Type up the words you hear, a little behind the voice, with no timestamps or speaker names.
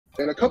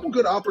and a couple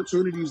good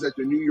opportunities that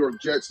the New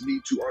York Jets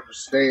need to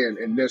understand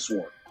in this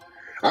one.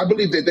 I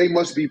believe that they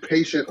must be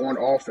patient on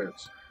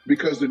offense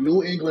because the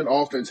New England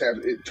offense have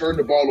turned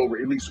the ball over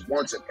at least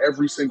once in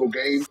every single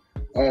game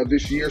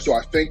this year. So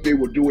I think they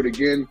will do it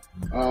again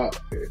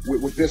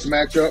with this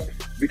matchup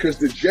because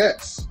the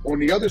Jets on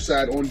the other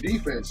side on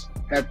defense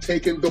have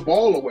taken the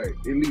ball away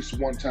at least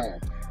one time.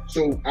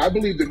 So I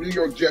believe the New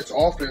York Jets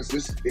offense,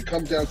 it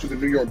comes down to the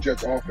New York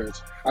Jets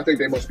offense. I think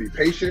they must be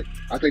patient.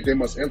 I think they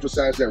must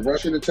emphasize that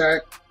rushing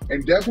attack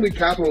and definitely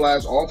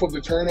capitalize off of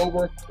the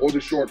turnover or the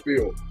short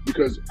field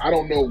because I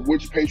don't know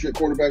which Patriot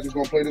quarterback is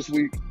going to play this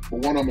week,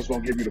 but one of them is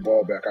going to give you the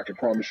ball back. I can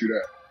promise you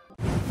that.